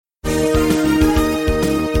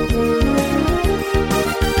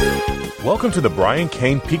Welcome to the Brian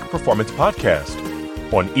Cain Peak Performance Podcast.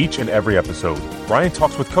 On each and every episode, Brian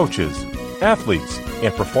talks with coaches, athletes,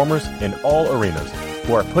 and performers in all arenas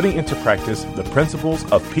who are putting into practice the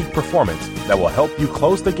principles of peak performance that will help you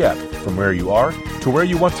close the gap from where you are to where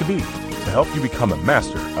you want to be, to help you become a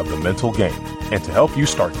master of the mental game, and to help you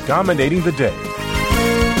start dominating the day.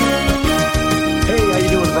 Hey, how you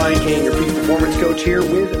doing? Brian Cain, your peak performance coach here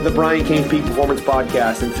with the Brian Cain Peak Performance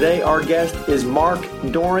Podcast. And today our guest is Mark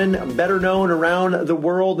Doran, better known around the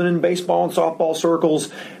world and in baseball and softball circles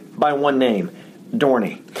by one name,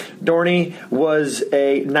 Dorney. Dorney was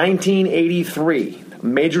a 1983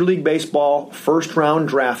 Major League Baseball first-round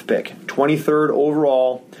draft pick, 23rd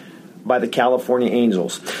overall by the California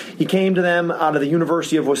Angels. He came to them out of the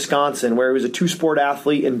University of Wisconsin, where he was a two-sport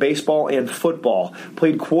athlete in baseball and football.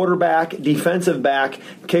 Played quarterback, defensive back,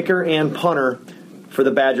 kicker, and punter for the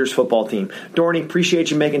Badgers football team. Dorney, appreciate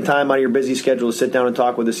you making time out of your busy schedule to sit down and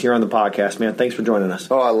talk with us here on the podcast, man. Thanks for joining us.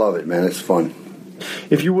 Oh, I love it, man. It's fun.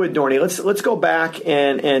 If you would, Dorney, let's go back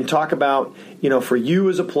and talk about, for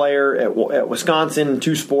you as a player at Wisconsin,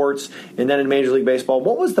 two sports, and then in Major League Baseball,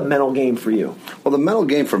 what was the mental game for you? Well, the mental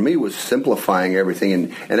game for me was simplifying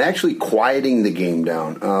everything and actually quieting the game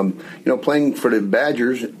down. Playing for the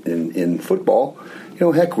Badgers in football,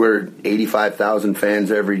 heck, we're 85,000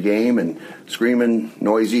 fans every game and screaming,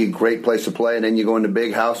 noisy, great place to play, and then you go in the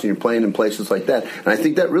big house and you're playing in places like that. And I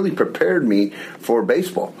think that really prepared me for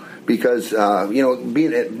baseball. Because,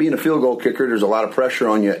 being a field goal kicker, there's a lot of pressure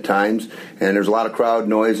on you at times, and there's a lot of crowd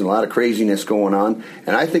noise and a lot of craziness going on.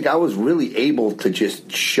 And I think I was really able to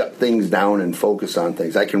just shut things down and focus on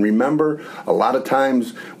things. I can remember a lot of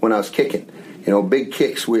times when I was kicking, big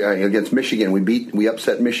kicks against Michigan. We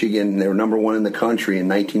upset Michigan. They were number one in the country in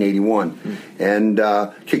 1981, and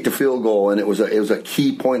kicked a field goal. And it was a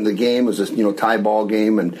key point in the game. It was a tie ball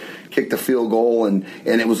game, and kicked a field goal, and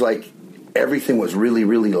it was like everything was really,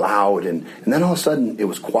 really loud, and then all of a sudden it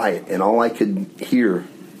was quiet, and all I could hear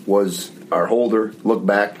was our holder look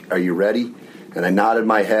back, "Are you ready?" And I nodded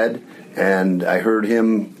my head, and I heard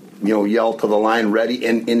him, yell to the line, "Ready!"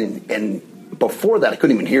 And before that, I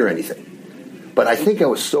couldn't even hear anything. But I think I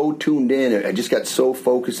was so tuned in, I just got so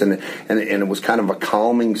focused, and it was kind of a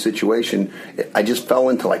calming situation. I just fell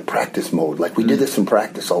into like practice mode, like we did this in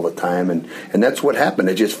practice all the time, and that's what happened.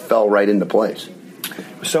 It just fell right into place.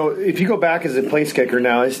 So if you go back as a place kicker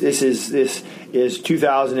now, this is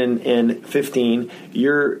 2015.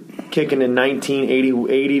 You're kicking in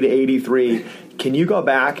 1980 to 83. Can you go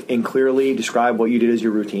back and clearly describe what you did as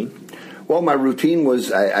your routine? Well, my routine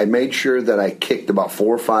was I made sure that I kicked about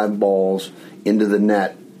 4 or 5 balls into the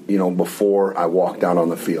net, before I walked out on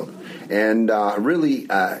the field. And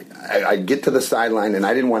I'd get to the sideline, and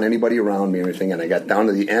I didn't want anybody around me or anything. And I got down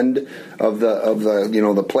to the end of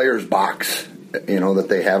the player's box, that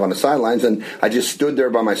they have on the sidelines, and I just stood there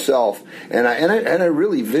by myself, and I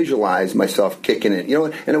really visualized myself kicking it,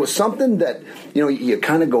 and it was something that, you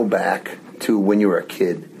kind of go back to when you were a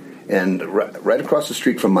kid, and right across the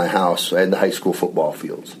street from my house, I had the high school football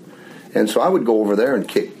fields, and so I would go over there and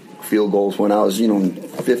kick field goals when I was, in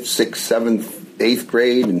 5th, 6th, 7th, 8th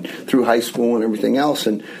grade and through high school and everything else,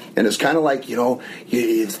 and it's kind of like,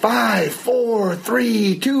 it's 5, 4,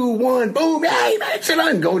 3, 2, 1, boom, hey, man, sit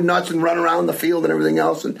down, go nuts and run around the field and everything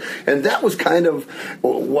else, and that was kind of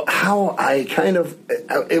how I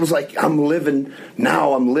it was like I'm living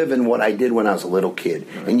what I did when I was a little kid,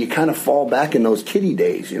 and you kind of fall back in those kiddie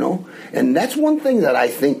days, and that's one thing that I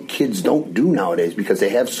think kids don't do nowadays because they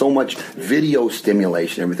have so much video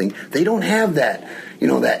stimulation and everything. They don't have that,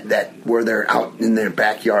 that where they're out in their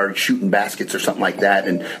backyard shooting baskets or something like that,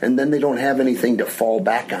 and then they don't have anything to fall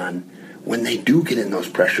back on when they do get in those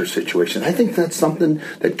pressure situations. I think that's something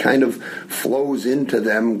that kind of flows into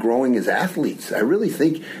them growing as athletes. I really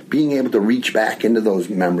think being able to reach back into those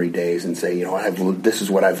memory days and say, this is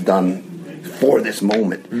what I've done for this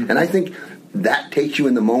moment. Mm-hmm. And I think that takes you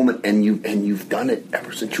in the moment, and you've done it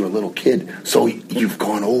ever since you were a little kid. So you've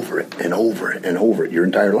gone over it and over it and over it your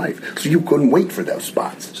entire life. So you couldn't wait for those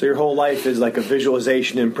spots. So your whole life is like a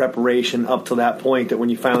visualization and preparation up to that point that when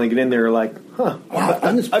you finally get in there, you're like, wow,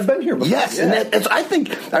 I've been here before. Yes, yeah. And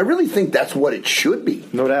I really think that's what it should be.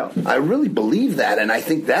 No doubt. I really believe that, and I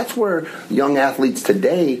think that's where young athletes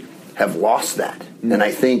today have lost that. Mm. And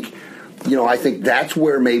I think that's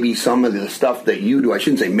where maybe some of the stuff that you do, I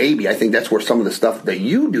shouldn't say maybe, I think that's where some of the stuff that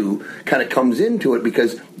you do kind of comes into it,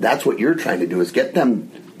 because that's what you're trying to do, is get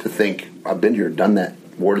them to think, I've been here, done that,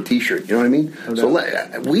 wore the T-shirt, you know what I mean? Okay. So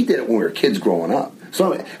we did it when we were kids growing up.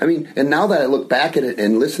 So, and now that I look back at it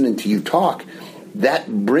and listening to you talk, that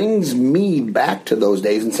brings me back to those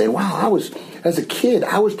days and saying, wow, as a kid,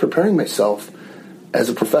 I was preparing myself as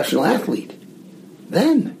a professional athlete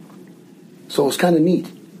then. So it's kind of neat.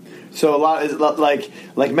 So a lot,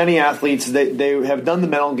 like many athletes, they have done the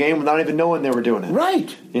mental game without even knowing they were doing it.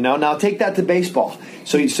 Right. Now take that to baseball.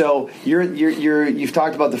 So you've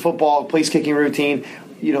talked about the football place kicking routine.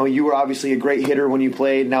 You were obviously a great hitter when you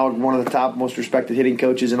played. Now one of the top, most respected hitting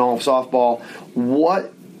coaches in all of softball.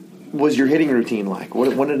 What was your hitting routine like? When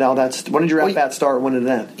did your at bat start? When did it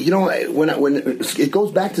end? When it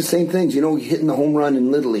goes back to the same things. Hitting the home run in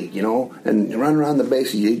Little League, and running around the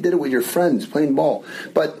bases. You did it with your friends playing ball.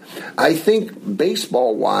 But I think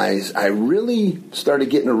baseball wise, I really started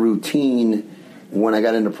getting a routine when I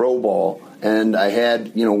got into pro ball. And I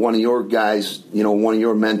had, one of your guys, one of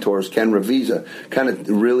your mentors, Ken Ravizza, kind of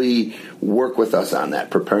really work with us on that,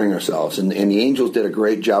 preparing ourselves. And the Angels did a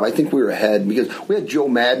great job. I think we were ahead because we had Joe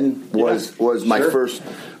Madden was my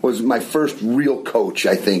first real coach,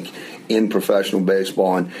 I think, in professional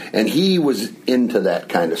baseball, and he was into that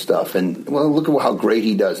kind of stuff. And look at how great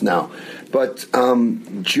he does now. But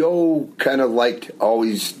Joe kind of liked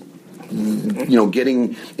always,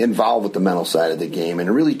 getting involved with the mental side of the game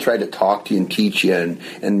and really tried to talk to you and teach you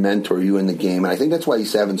and mentor you in the game. And I think that's why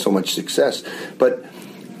he's having so much success. But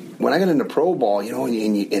when I got into pro ball,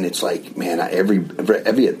 and it's like, man, every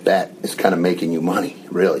at bat is kind of making you money,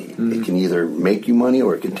 really. Mm-hmm. It can either make you money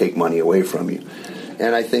or it can take money away from you.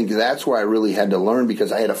 And I think that's where I really had to learn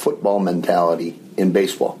because I had a football mentality in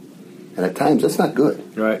baseball. And at times that's not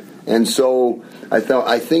good. Right. And so I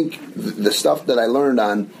think the stuff that I learned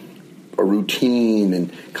on a routine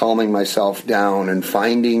and calming myself down and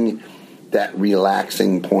finding that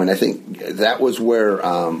relaxing point. I think that was where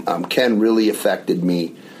Ken really affected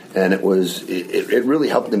me, and it really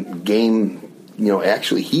helped the game.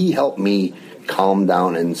 Actually, he helped me calm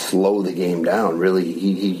down and slow the game down. Really,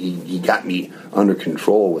 he got me under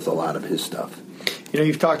control with a lot of his stuff.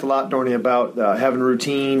 You've talked a lot, Doran, about having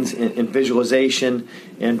routines and visualization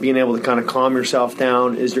and being able to kind of calm yourself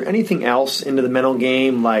down. Is there anything else into the mental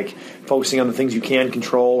game, like focusing on the things you can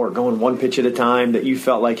control or going one pitch at a time, that you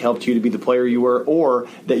felt like helped you to be the player you were, or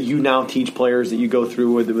that you now teach players that you go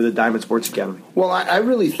through with the Diamond Sports Academy? Well, I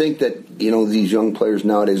really think that, these young players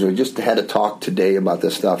nowadays, we just had a talk today about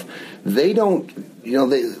this stuff. They don't,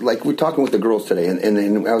 we're talking with the girls today,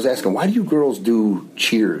 and I was asking, why do you girls do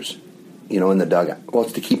cheers? In the dugout. Well,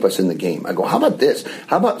 it's to keep us in the game. I go, how about this?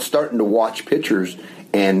 How about starting to watch pitchers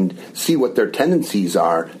and see what their tendencies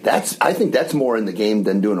are? I think that's more in the game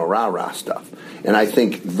than doing a rah-rah stuff. And I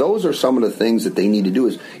think those are some of the things that they need to do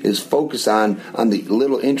is focus on the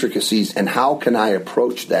little intricacies and how can I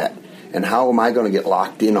approach that and how am I going to get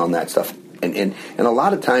locked in on that stuff. And a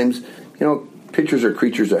lot of times, pitchers are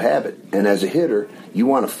creatures of habit. And as a hitter, you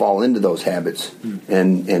want to fall into those habits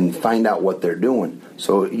and find out what they're doing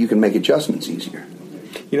so you can make adjustments easier.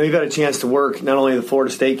 You've had a chance to work not only the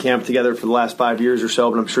Florida State camp together for the last 5 years or so,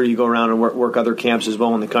 but I'm sure you go around and work other camps as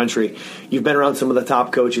well in the country. You've been around some of the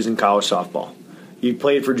top coaches in college softball. You've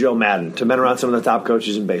played for Joe Madden, been around some of the top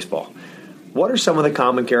coaches in baseball. What are some of the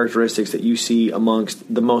common characteristics that you see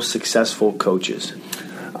amongst the most successful coaches?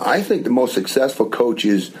 I think the most successful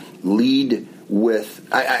coaches lead with,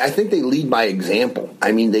 I think they lead by example.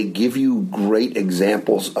 I mean, they give you great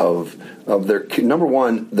examples of their, number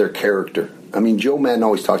one, their character. I mean, Joe Madden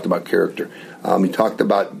always talked about character. He talked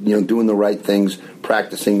about, doing the right things,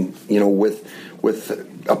 practicing, with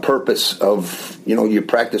a purpose of, you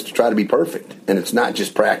practice to try to be perfect. And it's not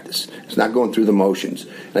just practice. It's not going through the motions.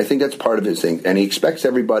 And I think that's part of his thing. And he expects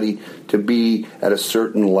everybody to be at a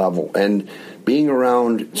certain level. And being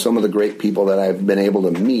around some of the great people that I've been able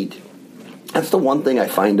to meet, that's the one thing I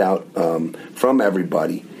find out from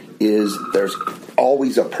everybody is there's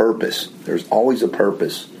always a purpose. There's always a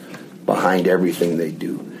purpose behind everything they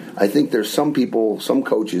do. I think there's some people, some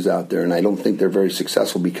coaches out there, and I don't think they're very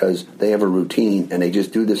successful because they have a routine and they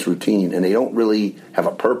just do this routine and they don't really have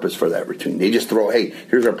a purpose for that routine. They just throw, hey,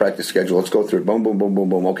 here's our practice schedule. Let's go through it. Boom, boom, boom, boom,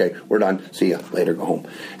 boom. Okay, we're done. See ya. Later, go home.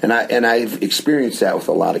 And I've experienced that with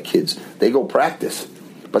a lot of kids. They go practice,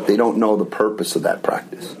 but they don't know the purpose of that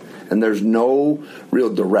practice. And there's no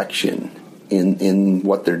real direction in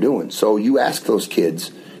what they're doing. So you ask those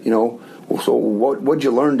kids, so what'd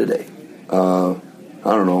you learn today?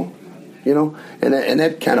 I don't know, and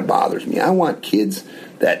that kind of bothers me. I want kids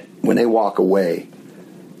that when they walk away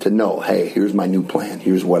to know, hey, here's my new plan.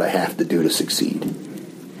 Here's what I have to do to succeed.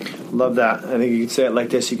 Love that. I think you could say it like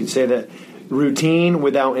this. You could say that routine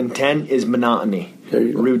without intent is monotony. There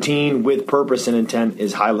you go. Routine with purpose and intent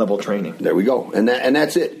is high-level training. There we go. And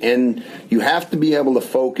that's it. And you have to be able to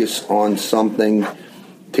focus on something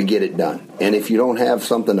to get it done. And if you don't have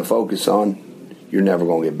something to focus on, you're never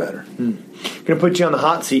going to get better. Because going to put you on the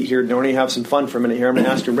hot seat here, Doran. Have some fun for a minute here. I'm going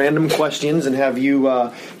to ask you random questions and have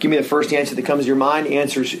you give me the first answer that comes to your mind.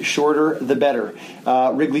 Answers shorter, the better.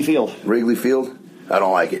 Wrigley Field. Wrigley Field? I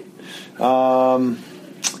don't like it. Oh,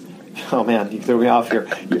 man, you threw me off here.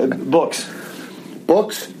 Books.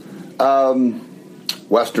 Books?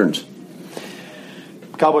 Westerns.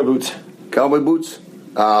 Cowboy boots. Cowboy boots?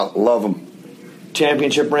 Love them.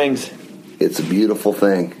 Championship rings. It's a beautiful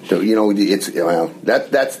thing. So,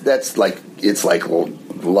 that's like, it's like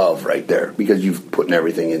love right there because you've put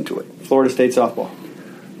everything into it. Florida State softball.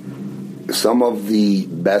 Some of the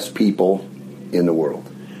best people in the world.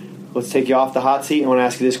 Let's take you off the hot seat. I want to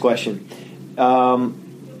ask you this question.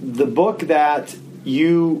 The book that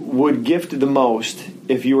you would gift the most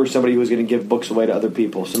if you were somebody who was going to give books away to other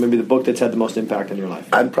people. So maybe the book that's had the most impact on your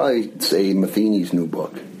life. I'd probably say Matheny's new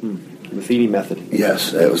book. Matheny Method.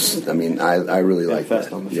 Yes, it was. I mean, I really like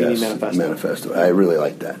that. Matheny Manifesto. I really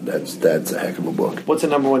like that. That's a heck of a book. What's the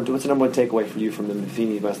number one takeaway for you from the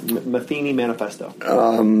Matheny Manifesto?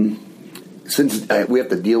 Since we have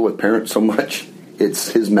to deal with parents so much, it's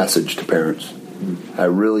his message to parents. I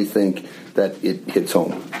really think that it hits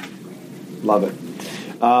home. Love it.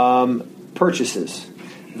 Purchases.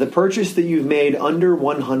 The purchase that you've made under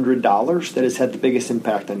 $100 that has had the biggest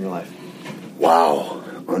impact on your life. Wow.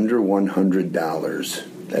 Under $100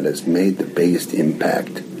 that has made the biggest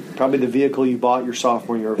impact. Probably the vehicle you bought your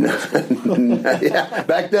sophomore year of high school. Yeah,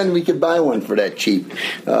 back then we could buy one for that cheap.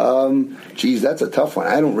 Geez, that's a tough one.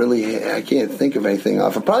 I can't think of anything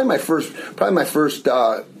off. Probably my first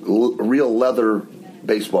real leather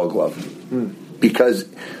baseball glove, because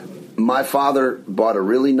my father bought a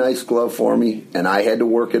really nice glove for me, and I had to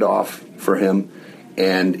work it off for him,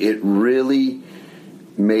 and it really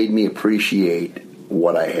made me appreciate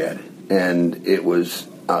what I had. And it was,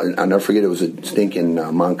 I'll never forget, it was a stinking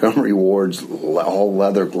Montgomery Ward's all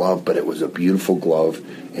leather glove, but it was a beautiful glove,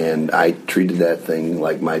 and I treated that thing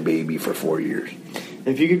like my baby for 4 years.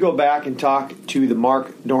 If you could go back and talk to the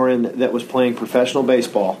Mark Doran that was playing professional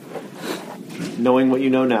baseball, knowing what you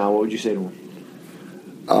know now, what would you say to him?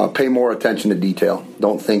 Pay more attention to detail.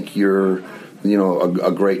 Don't think you're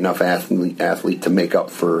a great enough athlete to make up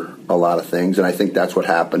for a lot of things. And I think that's what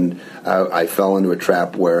happened. I fell into a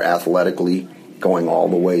trap where athletically, going all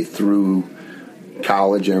the way through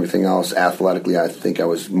college and everything else, athletically, I think I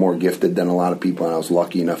was more gifted than a lot of people, and I was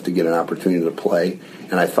lucky enough to get an opportunity to play.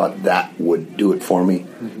 And I thought that would do it for me.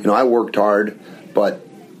 I worked hard, but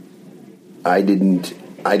I didn't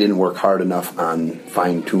work hard enough on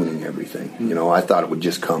fine-tuning everything. I thought it would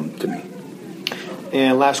just come to me.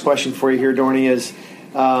 And last question for you here, Dorney, is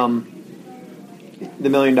the $1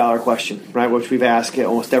 million question, right, which we've asked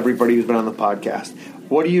almost everybody who's been on the podcast.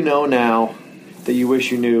 What do you know now that you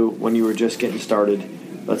wish you knew when you were just getting started,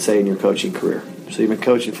 let's say, in your coaching career? So you've been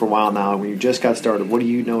coaching for a while now, and when you just got started, what do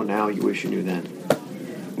you know now you wish you knew then?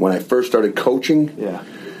 When I first started coaching? Yeah.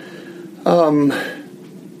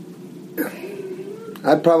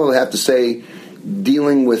 I'd probably have to say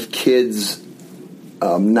dealing with kids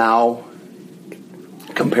now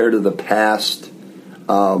compared to the past,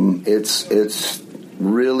 it's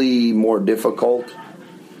really more difficult,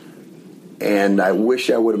 and I wish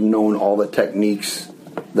I would have known all the techniques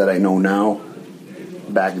that I know now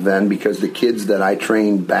back then, because the kids that I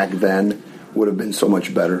trained back then would have been so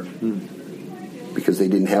much better because they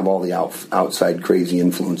didn't have all the outside crazy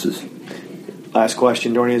influences. Last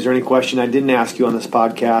question, Dorney. Is there any question I didn't ask you on this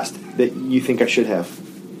podcast that you think I should have?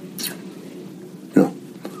 No. All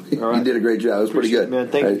right. You did a great job. It was pretty good. Man.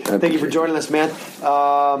 Thank you for joining us, man.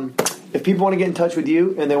 If people want to get in touch with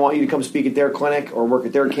you and they want you to come speak at their clinic or work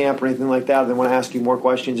at their camp or anything like that, or they want to ask you more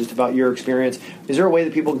questions just about your experience, is there a way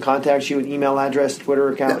that people can contact you, an email address, Twitter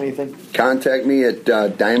account, anything? Contact me at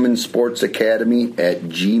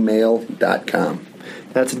diamondsportsacademy@gmail.com.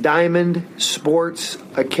 That's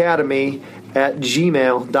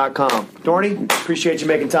diamondsportsacademy@gmail.com. Dorney, appreciate you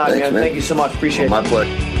making time, Thanks, man. Thank you so much. Appreciate it. My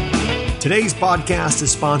pleasure. Today's podcast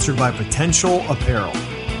is sponsored by Potential Apparel.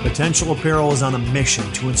 Potential Apparel is on a mission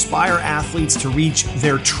to inspire athletes to reach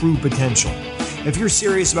their true potential. If you're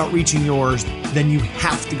serious about reaching yours, then you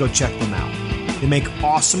have to go check them out. They make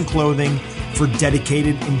awesome clothing for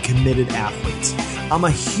dedicated and committed athletes. I'm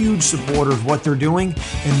a huge supporter of what they're doing,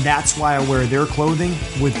 and that's why I wear their clothing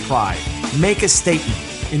with pride. Make a statement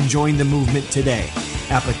and join the movement today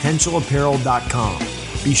at potentialapparel.com.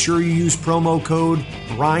 Be sure you use promo code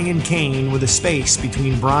Brian Kane with a space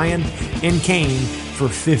between Brian and Kane for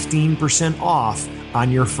 15% off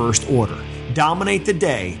on your first order. Dominate the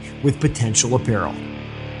day with Potential Apparel.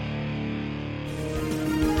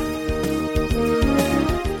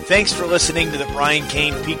 Thanks for listening to the Brian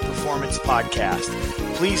Kane Peak Performance Podcast.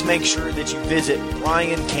 please make sure that you visit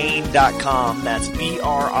briancain.com. That's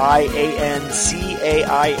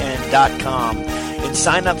BRIANCAIN.com. And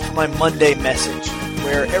sign up for my Monday message,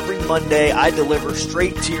 where every Monday I deliver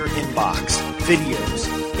straight to your inbox videos,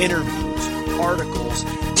 interviews, articles,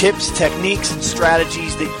 tips, techniques, and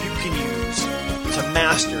strategies that you can use to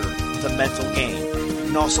master the mental game. You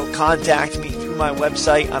can also contact me through my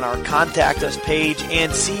website on our Contact Us page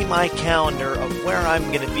and see my calendar of where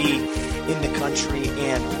I'm going to be in the country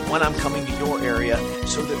and when I'm coming to your area,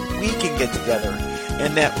 so that we can get together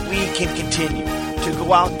and that we can continue to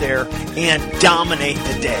go out there and dominate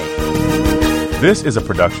the day. This is a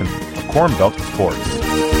production of Corn Belt Sports.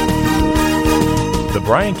 The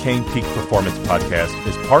Brian Cain Peak Performance Podcast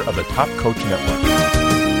is part of the Top Coach Network.